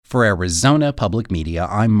For Arizona Public Media,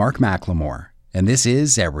 I'm Mark McLemore, and this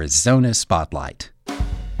is Arizona Spotlight.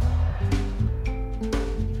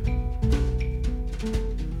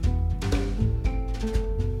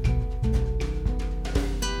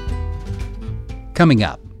 Coming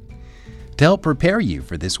up, to help prepare you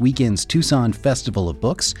for this weekend's Tucson Festival of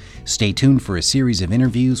Books, stay tuned for a series of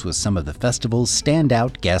interviews with some of the festival's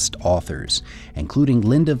standout guest authors, including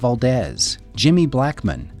Linda Valdez, Jimmy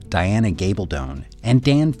Blackman, Diana Gabaldon, and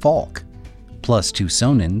Dan Falk. Plus,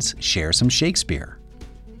 Tucsonans share some Shakespeare.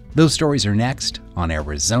 Those stories are next on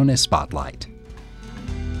Arizona Spotlight.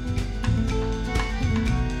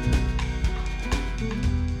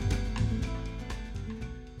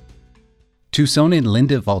 Tucsonan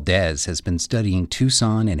Linda Valdez has been studying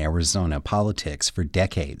Tucson and Arizona politics for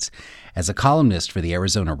decades. As a columnist for the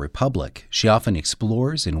Arizona Republic, she often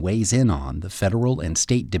explores and weighs in on the federal and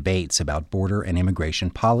state debates about border and immigration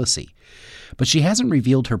policy. But she hasn't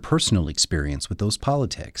revealed her personal experience with those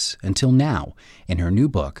politics until now in her new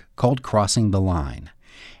book called Crossing the Line.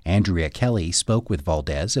 Andrea Kelly spoke with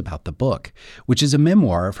Valdez about the book, which is a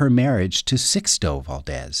memoir of her marriage to Sixto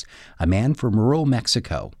Valdez, a man from rural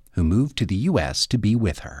Mexico who moved to the U.S. to be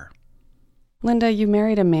with her. Linda, you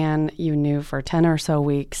married a man you knew for 10 or so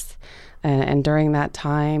weeks, and during that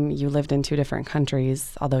time you lived in two different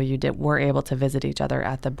countries, although you were able to visit each other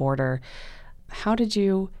at the border. How did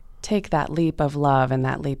you take that leap of love and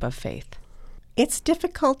that leap of faith? It's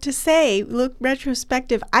difficult to say. Look,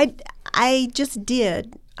 retrospective, I just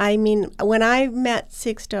did. I mean, when I met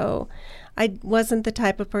Sixto, I wasn't the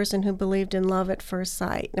type of person who believed in love at first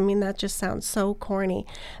sight. I mean, that just sounds so corny,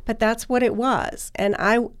 but that's what it was. And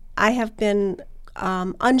I have been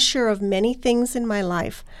unsure of many things in my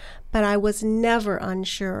life, but I was never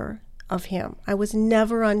unsure of him. I was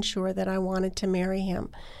never unsure that I wanted to marry him.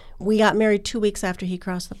 We got married 2 weeks after he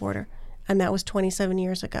crossed the border, and that was 27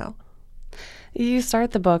 years ago. You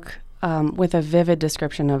start the book with a vivid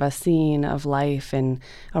description of a scene of life in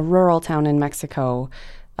a rural town in Mexico.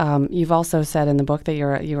 You've also said in the book that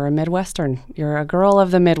you're a Midwestern. You're a girl of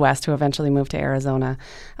the Midwest who eventually moved to Arizona.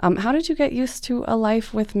 How did you get used to a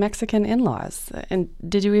life with Mexican in-laws? And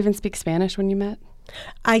did you even speak Spanish when you met?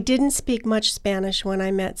 I didn't speak much Spanish when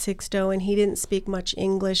I met Sixto, and he didn't speak much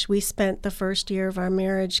English. We spent the first year of our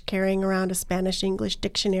marriage carrying around a Spanish-English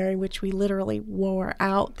dictionary, which we literally wore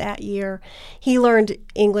out that year. He learned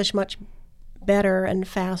English much better and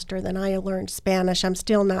faster than I learned Spanish. I'm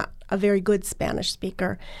still not a very good Spanish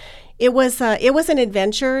speaker. It was an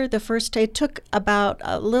adventure. It took about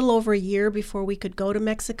a little over a year before we could go to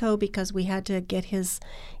Mexico because we had to get his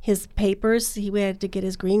papers. We had to get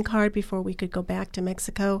his green card before we could go back to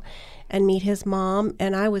Mexico and meet his mom.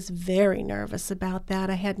 And I was very nervous about that.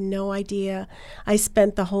 I had no idea. I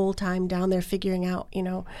spent the whole time down there figuring out,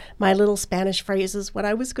 my little Spanish phrases, what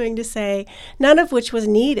I was going to say, none of which was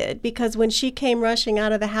needed because when she came rushing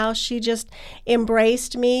out of the house, she just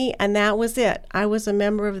embraced me and that was it. I was a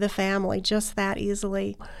member of the family just that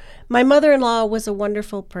easily. My mother-in-law was a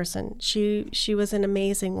wonderful person. She was an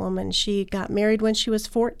amazing woman. She got married when she was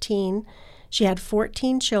 14. She had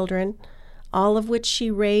 14 children, all of which she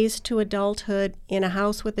raised to adulthood in a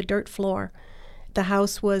house with a dirt floor. The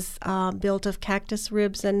house was built of cactus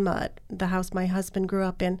ribs and mud, the house my husband grew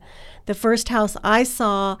up in. The first house I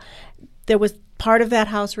saw, there was part of that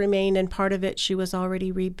house remained and part of it she was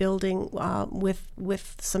already rebuilding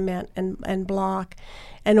with cement and block.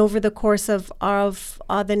 And over the course of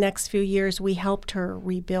the next few years, we helped her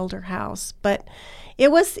rebuild her house. But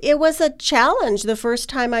it was a challenge. The first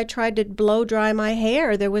time I tried to blow dry my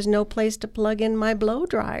hair, there was no place to plug in my blow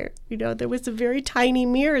dryer. There was a very tiny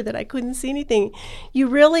mirror that I couldn't see anything. You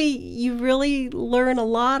really learn a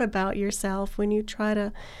lot about yourself when you try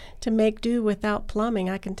to make do without plumbing.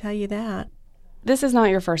 I can tell you that. This is not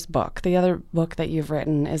your first book. The other book that you've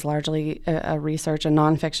written is largely a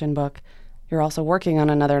nonfiction book. You're also working on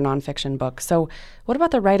another nonfiction book. So what about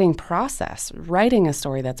the writing process, writing a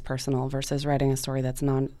story that's personal versus writing a story that's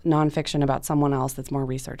nonfiction about someone else that's more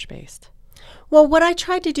research-based? Well, what I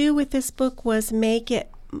tried to do with this book was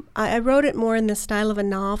I wrote it more in the style of a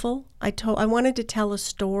novel. I wanted to tell a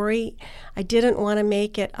story. I didn't want to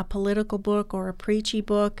make it a political book or a preachy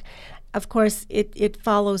book. Of course, it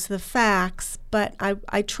follows the facts, but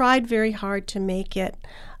I tried very hard to make it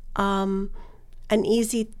an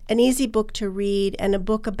easy book to read and a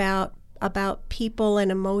book about people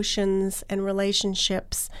and emotions and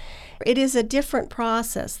relationships. It is a different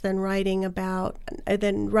process than writing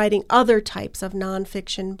other types of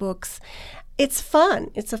nonfiction books. It's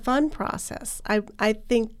fun. It's a fun process. I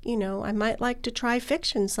think, I might like to try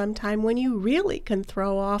fiction sometime when you really can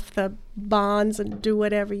throw off the bonds and do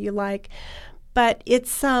whatever you like. But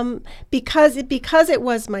it's because it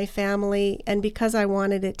was my family and because I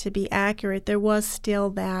wanted it to be accurate, there was still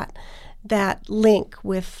that link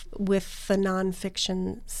with the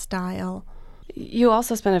nonfiction style. You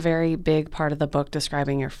also spent a very big part of the book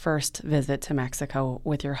describing your first visit to Mexico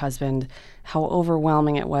with your husband, how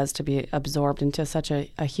overwhelming it was to be absorbed into such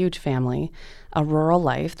a huge family, a rural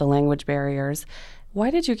life, the language barriers.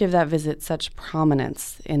 Why did you give that visit such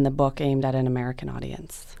prominence in the book aimed at an American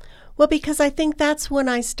audience? Well, because I think that's when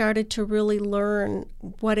I started to really learn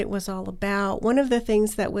what it was all about. One of the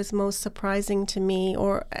things that was most surprising to me,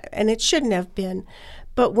 and it shouldn't have been,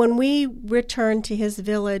 but when we returned to his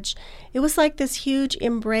village, it was like this huge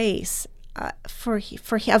embrace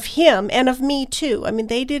of him and of me too. I mean,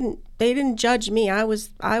 they didn't judge me. I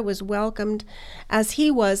was welcomed as he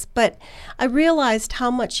was, but I realized how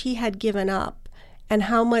much he had given up and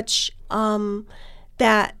how much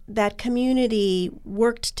that community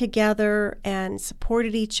worked together and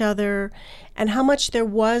supported each other, and how much there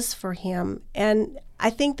was for him. And I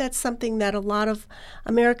think that's something that a lot of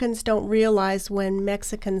Americans don't realize when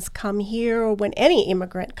Mexicans come here, or when any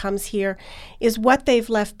immigrant comes here, is what they've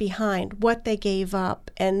left behind, what they gave up.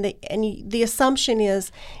 And the assumption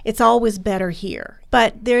is it's always better here.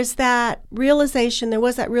 But there was that realization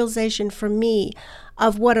for me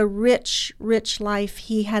of what a rich, rich life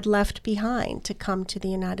he had left behind to come to the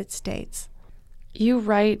United States. You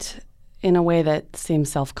write in a way that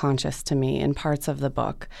seems self-conscious to me in parts of the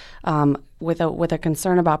book, with a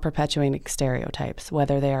concern about perpetuating stereotypes,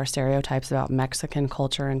 whether they are stereotypes about Mexican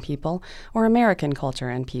culture and people or American culture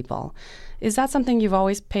and people. Is that something you've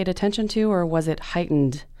always paid attention to, or was it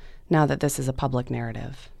heightened now that this is a public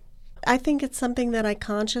narrative? I think it's something that I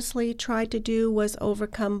consciously tried to do, was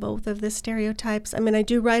overcome both of the stereotypes. I mean, I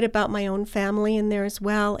do write about my own family in there as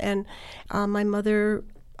well, and my mother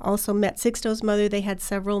also met Sixto's mother. They had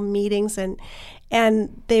several meetings,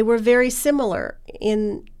 and they were very similar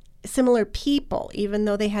people, even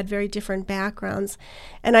though they had very different backgrounds.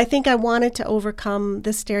 And I think I wanted to overcome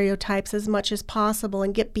the stereotypes as much as possible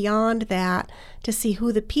and get beyond that to see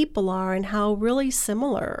who the people are and how really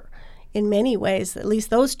similar, in many ways, at least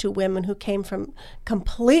those two women who came from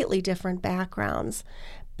completely different backgrounds.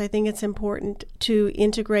 I think it's important to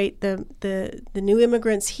integrate the new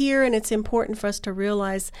immigrants here, and it's important for us to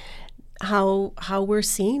realize how we're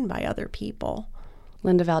seen by other people.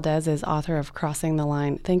 Linda Valdez is author of Crossing the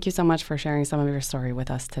Line. Thank you so much for sharing some of your story with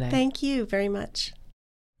us today. Thank you very much.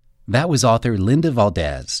 That was author Linda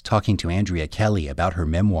Valdez talking to Andrea Kelly about her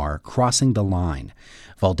memoir, Crossing the Line.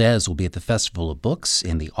 Valdez will be at the Festival of Books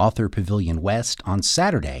in the Author Pavilion West on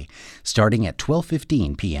Saturday, starting at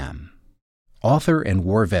 12:15 p.m. Author and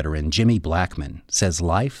war veteran Jimmy Blackman says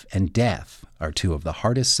life and death are two of the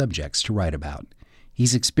hardest subjects to write about.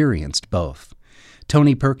 He's experienced both.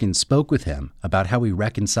 Tony Perkins spoke with him about how he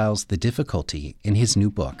reconciles the difficulty in his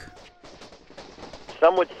new book.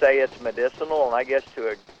 Some would say it's medicinal, and I guess to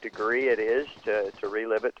a degree it is, to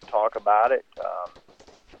relive it, to talk about it.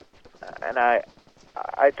 And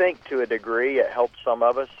I think to a degree it helps some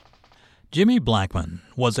of us. Jimmy Blackman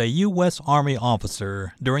was a U.S. Army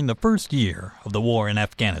officer during the first year of the war in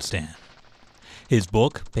Afghanistan. His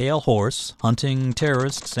book, Pale Horse, Hunting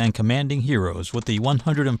Terrorists and Commanding Heroes with the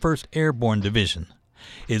 101st Airborne Division,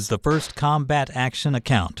 is the first combat action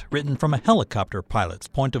account written from a helicopter pilot's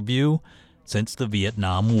point of view since the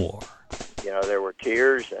Vietnam War. You know, there were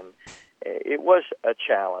tears, and it was a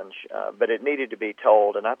challenge, but it needed to be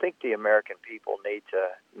told, and I think the American people need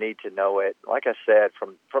to know it. Like I said,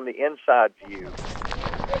 from the inside view,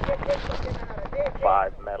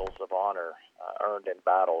 5 medals of honor earned in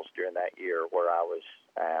battles during that year where I was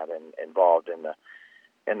at and involved in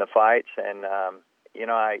the fights, and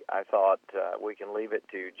I thought we can leave it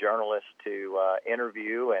to journalists to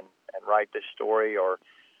interview and write this story, or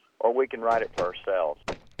we can write it for ourselves.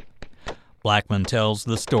 Blackman tells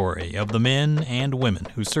the story of the men and women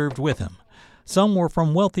who served with him. Some were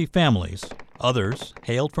from wealthy families, others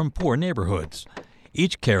hailed from poor neighborhoods.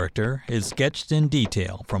 Each character is sketched in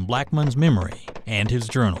detail from Blackman's memory and his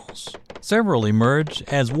journals. Several emerge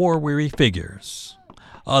as war-weary figures.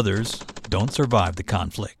 Others don't survive the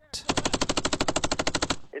conflict.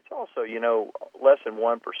 It's also, less than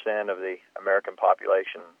 1% of the American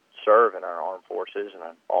population serve in our armed forces and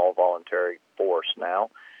an all-voluntary force now.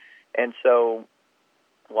 And so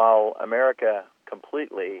while America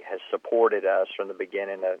completely has supported us from the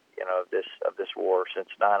beginning of this war since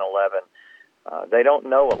 9/11, they don't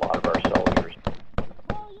know a lot of our soldiers.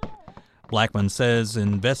 Blackman says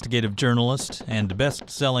investigative journalist and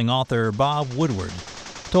best-selling author Bob Woodward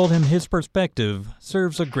told him his perspective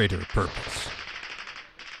serves a greater purpose.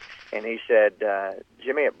 And he said,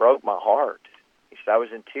 Jimmy, it broke my heart amazed. I was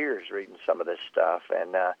in tears reading some of this stuff,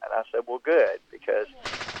 and I said, well, good, because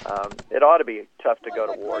it ought to be tough to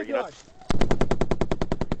go to war. You know,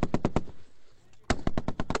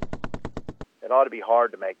 it ought to be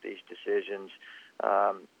hard to make these decisions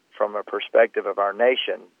from a perspective of our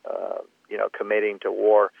nation, committing to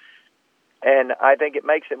war. And I think it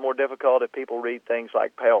makes it more difficult if people read things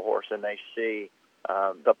like Pale Horse and they see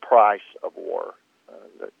the price of war,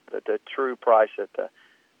 the true price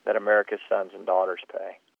that America's sons and daughters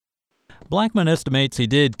pay. Blackman estimates he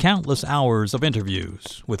did countless hours of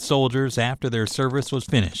interviews with soldiers after their service was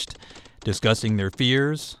finished, discussing their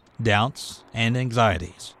fears, doubts, and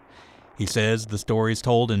anxieties. He says the stories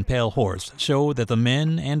told in Pale Horse show that the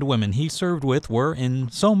men and women he served with were, in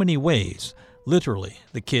so many ways, literally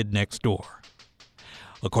the kid next door.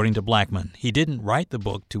 According to Blackman, he didn't write the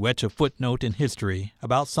book to etch a footnote in history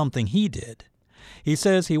about something he did. He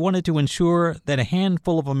says he wanted to ensure that a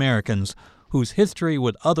handful of Americans whose history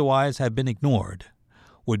would otherwise have been ignored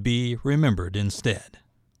would be remembered instead.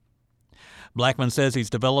 Blackman says he's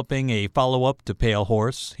developing a follow-up to Pale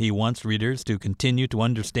Horse. He wants readers to continue to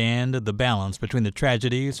understand the balance between the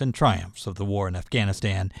tragedies and triumphs of the war in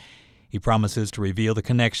Afghanistan. He promises to reveal the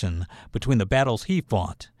connection between the battles he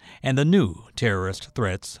fought and the new terrorist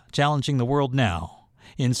threats challenging the world now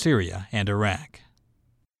in Syria and Iraq.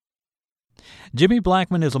 Jimmy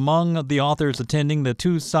Blackman is among the authors attending the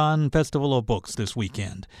Tucson Festival of Books this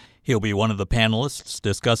weekend. He'll be one of the panelists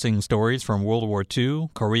discussing stories from World War II,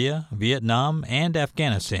 Korea, Vietnam, and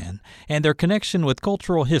Afghanistan, and their connection with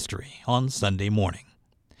cultural history on Sunday morning.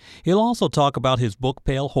 He'll also talk about his book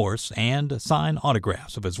Pale Horse and sign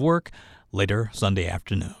autographs of his work later Sunday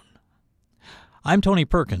afternoon. I'm Tony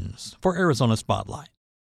Perkins for Arizona Spotlight.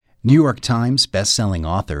 New York Times bestselling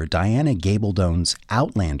author Diana Gabaldon's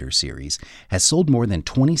Outlander series has sold more than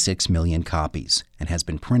 26 million copies and has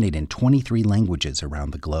been printed in 23 languages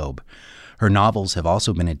around the globe. Her novels have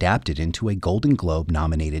also been adapted into a Golden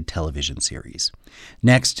Globe-nominated television series.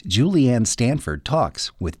 Next, Julianne Stanford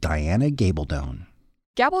talks with Diana Gabaldon.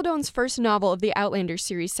 Gabaldon's first novel of the Outlander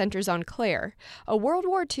series centers on Claire, a World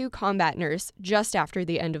War II combat nurse just after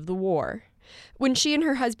the end of the war. When she and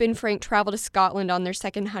her husband Frank travel to Scotland on their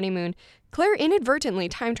second honeymoon, Claire inadvertently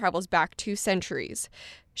time travels back 2 centuries.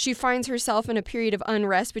 She finds herself in a period of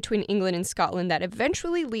unrest between England and Scotland that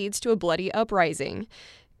eventually leads to a bloody uprising.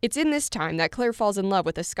 It's in this time that Claire falls in love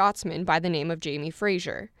with a Scotsman by the name of Jamie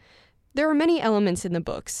Fraser. There are many elements in the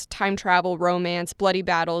books: time travel, romance, bloody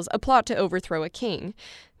battles, a plot to overthrow a king.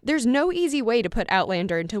 There's no easy way to put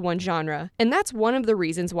Outlander into one genre, and that's one of the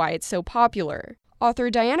reasons why it's so popular.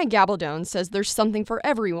 Author Diana Gabaldon says there's something for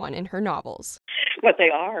everyone in her novels. What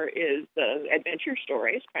they are is adventure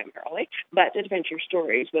stories primarily, but adventure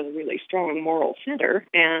stories with a really strong moral center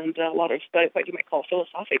and a lot of what you might call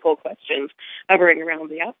philosophical questions hovering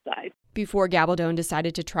around the outside. Before Gabaldon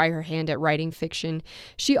decided to try her hand at writing fiction,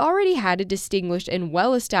 she already had a distinguished and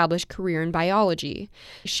well-established career in biology.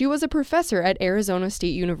 She was a professor at Arizona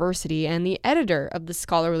State University and the editor of the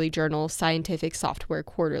scholarly journal Scientific Software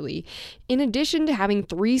Quarterly, in addition to having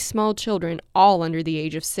 3 small children, all under the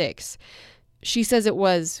age of 6. She says it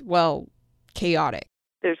was, chaotic.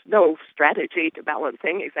 There's no strategy to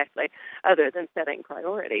balancing exactly other than setting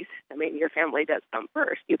priorities. I mean, your family does come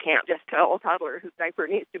first. You can't just tell a toddler whose diaper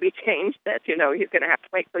needs to be changed that, he's going to have to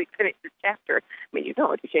wait till you finish your chapter. I mean, you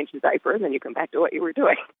change the diaper and then you come back to what you were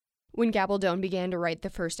doing. When Gabaldon began to write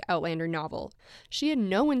the first Outlander novel, she had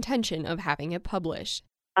no intention of having it published.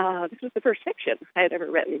 This was the first fiction I had ever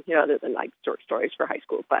written, other than short stories for high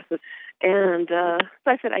school classes. And so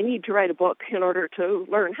I said, I need to write a book in order to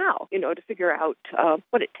learn how, to figure out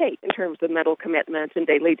what it takes in terms of mental commitment and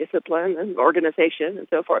daily discipline and organization and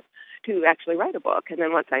so forth to actually write a book. And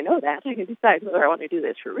then once I know that, I can decide whether I want to do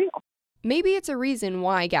this for real. Maybe it's a reason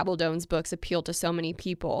why Gabaldon's books appeal to so many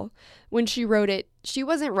people. When she wrote it, she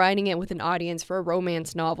wasn't writing it with an audience for a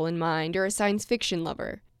romance novel in mind or a science fiction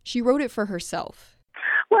lover. She wrote it for herself.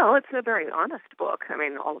 Well, it's a very honest book. I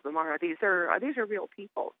mean, all of them are. These are real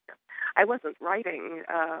people. I wasn't writing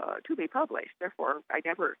to be published. Therefore, I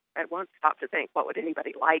never at once stopped to think, what would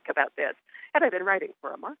anybody like about this? Had I been writing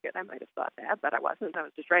for a market, I might have thought that, but I wasn't. I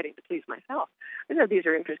was just writing to please myself. These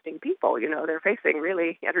are interesting people. They're facing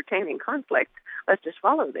really entertaining conflicts. Let's just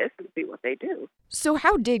follow this and see what they do. So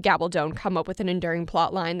how did Gabaldon come up with an enduring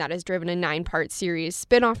plotline that has driven a 9-part series,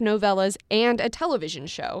 spin-off novellas, and a television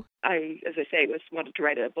show? I, as I say, wanted to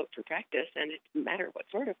write a book for practice, and it didn't matter what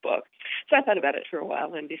sort of book. So I thought about it for a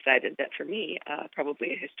while and decided that for me,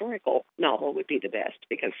 probably a historical novel would be the best,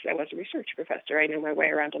 because I was a research professor. I knew my way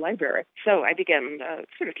around a library. So I began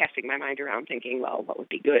sort of casting my mind around, thinking, well, what would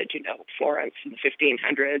be good? Florence in the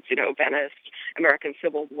 1500s, Venice, American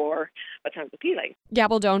Civil War. What sounds appealing?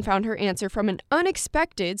 Gabaldon found her answer from an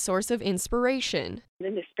unexpected source of inspiration.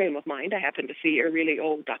 In this frame of mind, I happened to see a really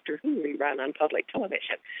old Doctor Who rerun on public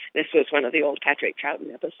television. This was one of the old Patrick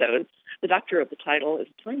Troughton episodes. The Doctor of the title is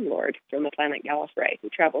a Time Lord from the planet Gallifrey who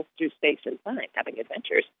travels through space and time, having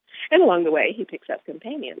adventures. And along the way, he picks up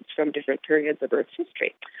companions from different periods of Earth's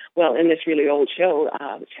history. Well, in this really old show,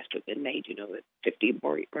 which has to have been made, 50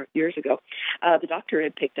 more years ago, the Doctor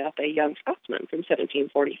had picked up a young Scotsman from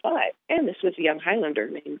 1745. And this was a young Highlander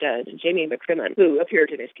named Jamie McCrimmon, who appeared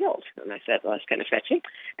in his kilt. And I said, well, that's kind of fetching.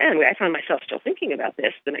 And I found myself still thinking about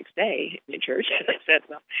this the next day in church. And I said,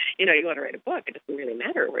 well, you want to write a book. It doesn't really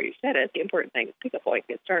matter where you said it. The important thing is pick a point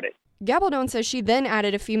and get started. Gabaldon says she then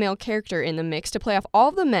added a female character in the mix to play off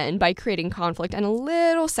all the men by creating conflict and a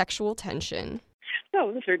little sexual tension.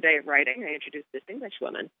 So the third day of writing, I introduced this English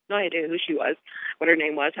woman. No idea who she was, what her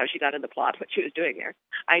name was, how she got in the plot, what she was doing there.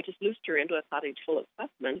 I just loosed her into a cottage full of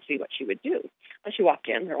Scotsmen to see what she would do. When she walked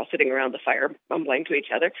in, they're all sitting around the fire, mumbling to each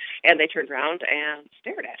other, and they turned around and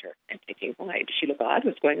stared at her and thinking, why, does she look odd?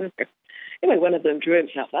 What's going on here? Anyway, one of them drew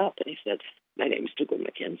himself up and he said, my name's Dougal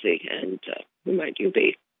Mackenzie, and who might you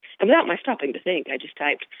be? And without my stopping to think, I just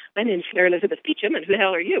typed, my name's Claire Elizabeth Peacham, and who the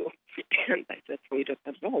hell are you? And I said, well, you don't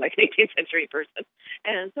sound at all like an 18th century person.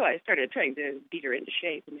 And so I started trying to beat her into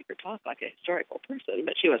shape and make her talk like a historical person,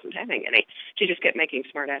 but she wasn't having any. She just kept making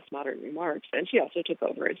smart-ass modern remarks, and she also took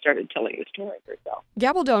over and started telling the story herself.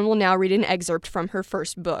 Gabaldon will now read an excerpt from her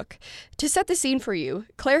first book. To set the scene for you,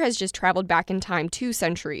 Claire has just traveled back in time 2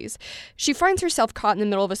 centuries. She finds herself caught in the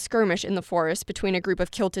middle of a skirmish in the forest between a group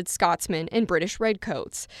of kilted Scotsmen and British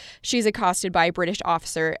redcoats. She's accosted by a British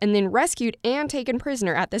officer and then rescued and taken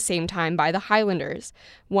prisoner at the same time by the Highlanders.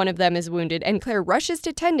 One of them is wounded, and Claire rushes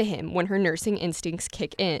to tend to him when her nursing instincts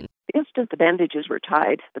kick in. The instant the bandages were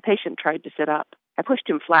tied, the patient tried to sit up. I pushed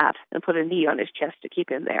him flat and put a knee on his chest to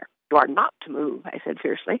keep him there. You are not to move, I said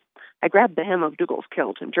fiercely. I grabbed the hem of Dougal's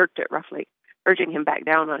kilt and jerked it roughly, urging him back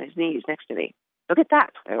down on his knees next to me. Look at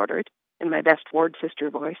that, I ordered, in my best ward sister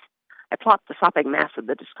voice. I plopped the sopping mass of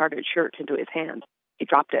the discarded shirt into his hand. He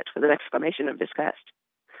dropped it with an exclamation of disgust.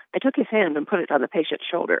 I took his hand and put it on the patient's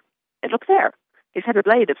shoulder. And look there. He's had a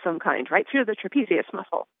blade of some kind right through the trapezius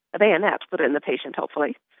muscle. A bayonet, put in the patient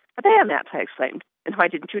hopefully. A bayonet, I exclaimed. And why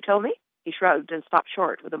didn't you tell me? He shrugged and stopped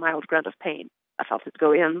short with a mild grunt of pain. I felt it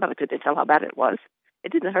go in, but I couldn't tell how bad it was.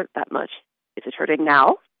 It didn't hurt that much. Is it hurting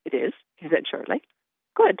now? It is, he said shortly.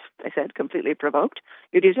 Good, I said, completely provoked.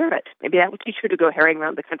 You deserve it. Maybe I will teach you to go herring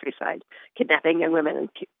around the countryside, kidnapping young women and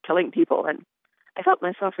killing people. And I felt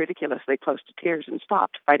myself ridiculously close to tears and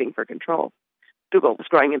stopped, fighting for control. Dougal was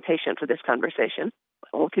growing impatient with this conversation.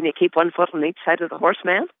 Well, can you keep one foot on each side of the horse,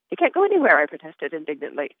 man? He can't go anywhere, I protested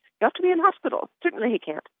indignantly. You have to be in hospital. Certainly he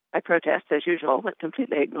can't. My protest, as usual, went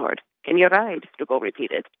completely ignored. Can you ride? Dougal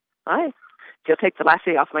repeated. Aye. If you'll take the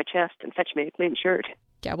lassie off my chest and fetch me a clean shirt.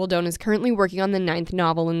 Gabaldon is currently working on the 9th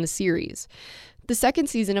novel in the series. The 2nd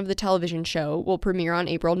season of the television show will premiere on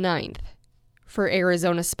April 9th. For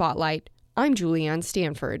Arizona Spotlight, I'm Julianne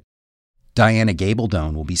Stanford. Diana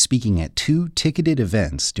Gabaldon will be speaking at 2 ticketed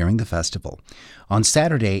events during the festival. On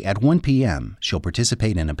Saturday at 1 p.m., she'll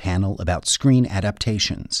participate in a panel about screen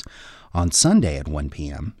adaptations. On Sunday at 1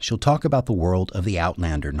 p.m., she'll talk about the world of the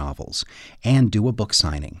Outlander novels and do a book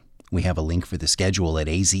signing. We have a link for the schedule at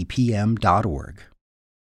azpm.org.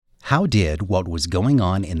 How did what was going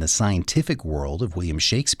on in the scientific world of William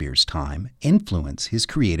Shakespeare's time influence his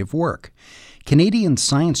creative work? Canadian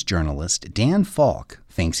science journalist Dan Falk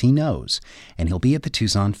thinks he knows, and he'll be at the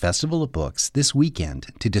Tucson Festival of Books this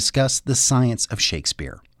weekend to discuss the science of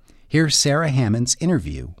Shakespeare. Here's Sarah Hammond's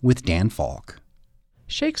interview with Dan Falk.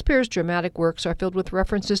 Shakespeare's dramatic works are filled with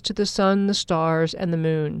references to the sun, the stars, and the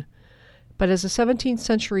moon. But as the 17th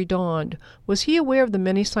century dawned, was he aware of the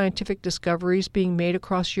many scientific discoveries being made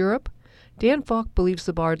across Europe? Dan Falk believes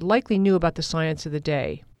the bard likely knew about the science of the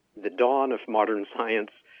day. The dawn of modern science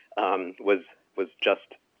was just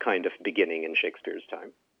kind of beginning in Shakespeare's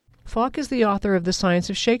time. Falk is the author of The Science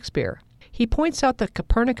of Shakespeare. He points out that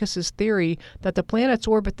Copernicus's theory that the planets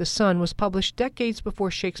orbit the sun was published decades before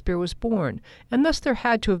Shakespeare was born, and thus there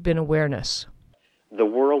had to have been awareness. The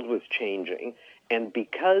world was changing, and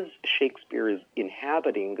because Shakespeare is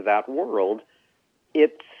inhabiting that world,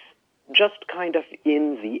 it's just kind of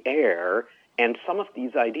in the air, and some of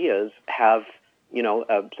these ideas have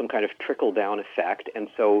some kind of trickle-down effect, and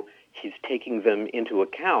so he's taking them into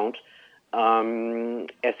account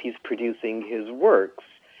as he's producing his works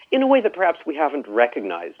in a way that perhaps we haven't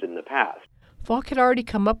recognized in the past. Falk had already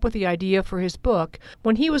come up with the idea for his book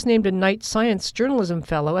when he was named a Knight Science Journalism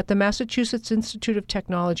Fellow at the Massachusetts Institute of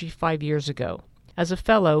Technology 5 years ago. As a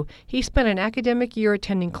fellow, he spent an academic year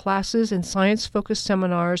attending classes and science-focused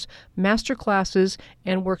seminars, master classes,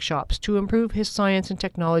 and workshops to improve his science and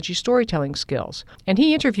technology storytelling skills. And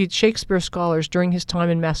he interviewed Shakespeare scholars during his time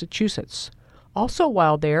in Massachusetts. Also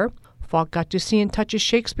while there, Falk got to see and touch a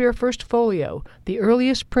Shakespeare First Folio, the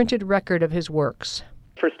earliest printed record of his works.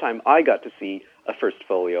 First time I got to see a First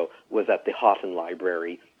Folio was at the Houghton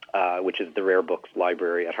Library, which is the rare books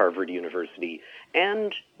library at Harvard University.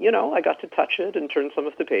 And, I got to touch it and turn some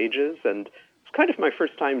of the pages, and it's kind of my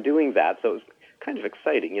first time doing that, so it was kind of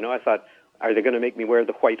exciting. I thought, are they going to make me wear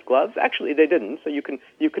the white gloves? Actually, they didn't, so you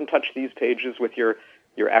can touch these pages with your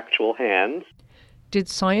actual hands. Did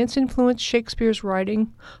science influence Shakespeare's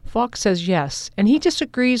writing? Falk says yes, and he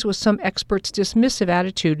disagrees with some experts' dismissive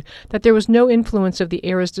attitude that there was no influence of the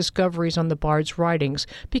era's discoveries on the bard's writings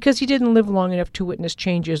because he didn't live long enough to witness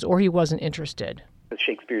changes or he wasn't interested.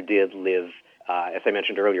 Shakespeare did live, as I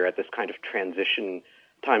mentioned earlier, at this kind of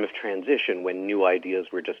time of transition when new ideas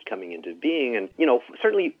were just coming into being. And,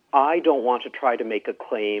 certainly I don't want to try to make a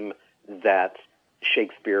claim that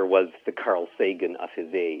Shakespeare was the Carl Sagan of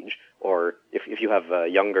his age, or if you have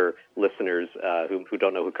younger listeners who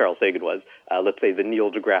don't know who Carl Sagan was, let's say the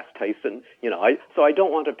Neil deGrasse Tyson. So I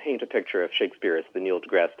don't want to paint a picture of Shakespeare as the Neil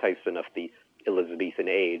deGrasse Tyson of the Elizabethan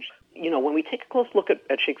age. When we take a close look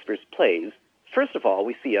at Shakespeare's plays, first of all,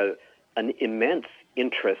 we see an immense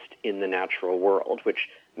interest in the natural world, which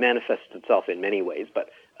manifests itself in many ways, but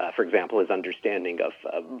for example, his understanding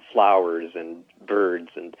of flowers and birds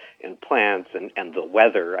and plants and the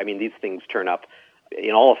weather. I mean, these things turn up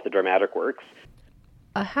in all of the dramatic works.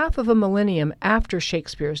 A half of a millennium after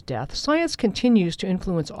Shakespeare's death, science continues to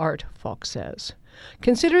influence art, Falk says.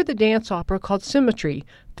 Consider the dance opera called Symmetry,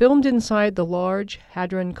 filmed inside the Large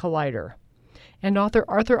Hadron Collider. And author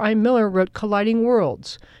Arthur I. Miller wrote Colliding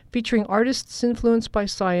Worlds, featuring artists influenced by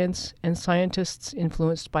science and scientists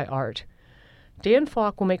influenced by art. Dan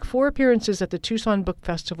Falk will make 4 appearances at the Tucson Book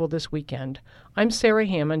Festival this weekend. I'm Sarah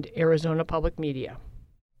Hammond, Arizona Public Media.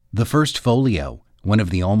 The First Folio, one of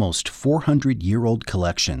the almost 400-year-old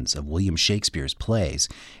collections of William Shakespeare's plays,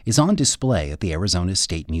 is on display at the Arizona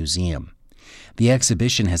State Museum. The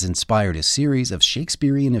exhibition has inspired a series of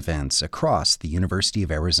Shakespearean events across the University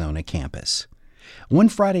of Arizona campus. One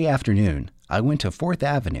Friday afternoon, I went to 4th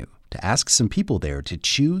Avenue to ask some people there to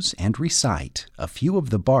choose and recite a few of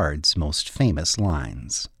the bard's most famous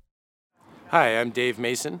lines. Hi, I'm Dave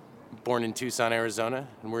Mason, born in Tucson, Arizona,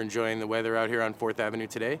 and we're enjoying the weather out here on 4th Avenue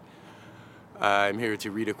today. I'm here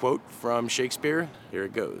to read a quote from Shakespeare. Here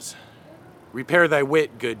it goes. "Repair thy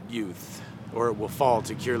wit, good youth, or it will fall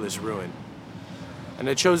to cureless ruin." And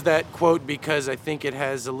I chose that quote because I think it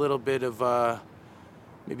has a little bit of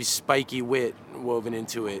maybe spiky wit woven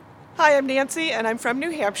into it. Hi, I'm Nancy, and I'm from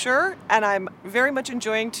New Hampshire, and I'm very much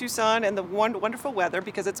enjoying Tucson and the wonderful weather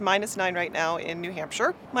because it's -9 right now in New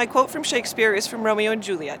Hampshire. My quote from Shakespeare is from Romeo and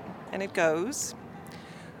Juliet, and it goes,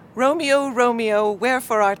 "Romeo, Romeo,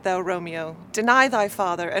 wherefore art thou Romeo? Deny thy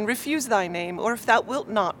father, and refuse thy name, or if thou wilt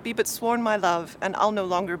not, be but sworn my love, and I'll no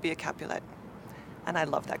longer be a Capulet." And I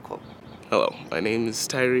love that quote. Hello, my name is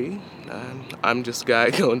Tyree. I'm just a guy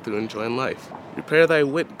going through enjoying life. "Repair thy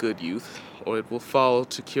wit, good youth, or it will fall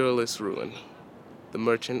to cureless ruin." The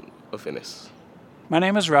Merchant of Venice. My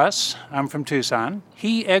name is Russ. I'm from Tucson.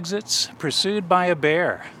 He exits pursued by a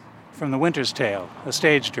bear from The Winter's Tale, a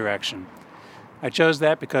stage direction. I chose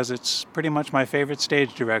that because it's pretty much my favorite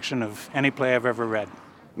stage direction of any play I've ever read.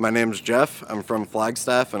 My name's Jeff. I'm from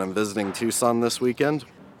Flagstaff, and I'm visiting Tucson this weekend.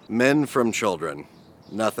 Men from children.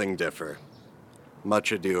 Nothing differ.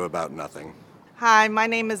 Much ado about nothing. Hi, my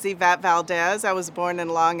name is Yvette Valdez. I was born in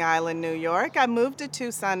Long Island, New York. I moved to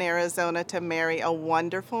Tucson, Arizona to marry a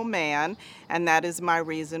wonderful man, and that is my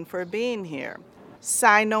reason for being here.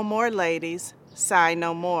 Sigh no more, ladies. Sigh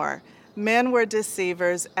no more. Men were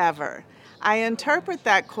deceivers ever. I interpret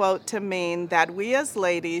that quote to mean that we as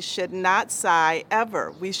ladies should not sigh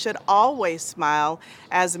ever. We should always smile,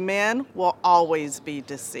 as men will always be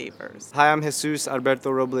deceivers. Hi, I'm Jesus Alberto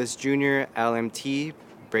Robles Jr., LMT,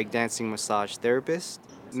 breakdancing massage therapist.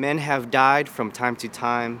 Men have died from time to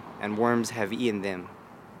time, and worms have eaten them,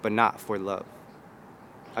 but not for love.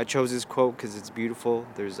 I chose this quote because it's beautiful.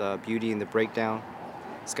 There's beauty in the breakdown.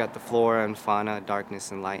 It's got the flora and fauna, darkness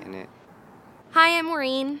and light in it. Hi, I'm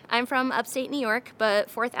Maureen. I'm from upstate New York, but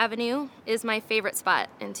 4th Avenue is my favorite spot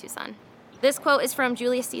in Tucson. This quote is from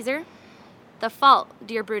Julius Caesar. "The fault,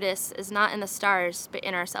 dear Brutus, is not in the stars, but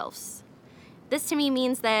in ourselves." This to me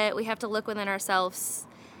means that we have to look within ourselves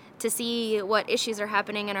to see what issues are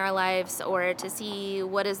happening in our lives or to see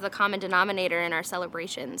what is the common denominator in our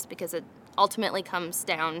celebrations, because it ultimately comes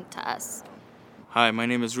down to us. Hi, my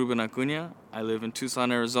name is Ruben Acuna. I live in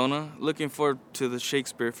Tucson, Arizona. Looking forward to the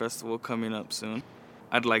Shakespeare Festival coming up soon.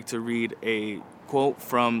 I'd like to read a quote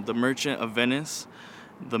from The Merchant of Venice.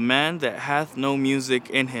 "The man that hath no music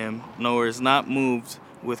in him, nor is not moved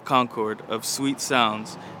with concord of sweet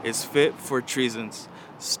sounds, is fit for treasons,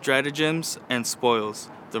 stratagems, and spoils."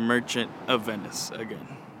 The Merchant of Venice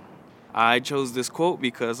again. I chose this quote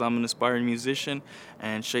because I'm an aspiring musician,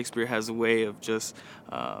 and Shakespeare has a way of just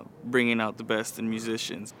bringing out the best in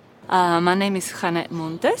musicians. My name is Jeanette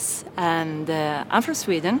Montes, and I'm from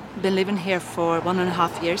Sweden. Been living here for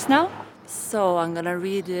 1.5 years now. So I'm gonna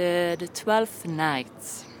read the 12th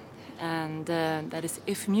Night, and that is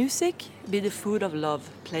 "If music be the food of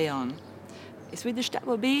love, play on." I Swedish that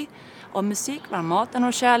will be "Om musik var maten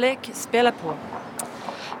och kärlek, spela på."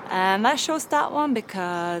 And I chose that one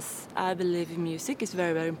because I believe music is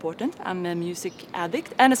very, very important. I'm a music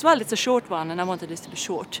addict, and as well it's a short one, and I wanted this to be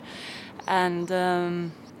short. And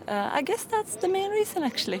I guess that's the main reason,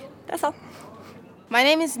 actually. That's all. My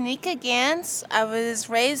name is Nika Gans. I was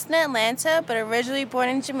raised in Atlanta, but originally born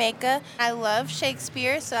in Jamaica. I love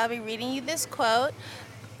Shakespeare, so I'll be reading you this quote.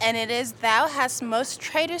 And it is, "Thou hast most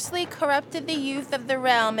traitorously corrupted the youth of the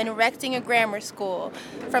realm in erecting a grammar school,"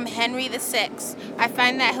 from Henry VI. I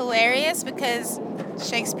find that hilarious because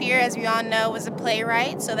Shakespeare, as we all know, was a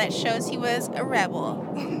playwright, so that shows he was a rebel.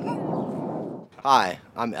 Hi,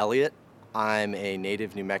 I'm Elliot. I'm a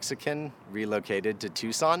native New Mexican relocated to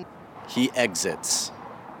Tucson. He exits,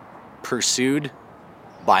 pursued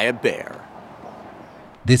by a bear.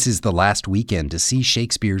 This is the last weekend to see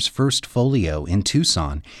Shakespeare's first folio in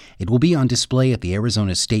Tucson. It will be on display at the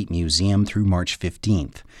Arizona State Museum through March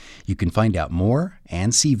 15th. You can find out more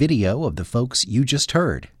and see video of the folks you just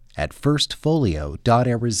heard at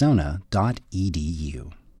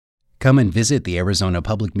firstfolio.arizona.edu. Come and visit the Arizona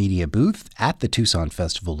Public Media booth at the Tucson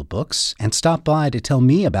Festival of Books and stop by to tell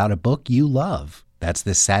me about a book you love. That's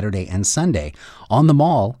this Saturday and Sunday on the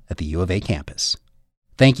Mall at the U of A campus.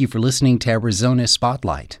 Thank you for listening to Arizona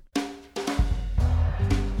Spotlight.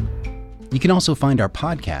 You can also find our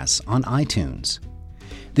podcasts on iTunes.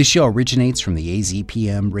 This show originates from the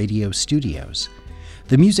AZPM radio studios.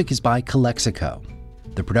 The music is by Calexico.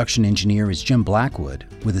 The production engineer is Jim Blackwood,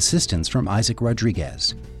 with assistance from Isaac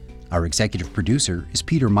Rodriguez. Our executive producer is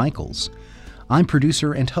Peter Michaels. I'm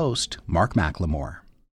producer and host Mark McLemore.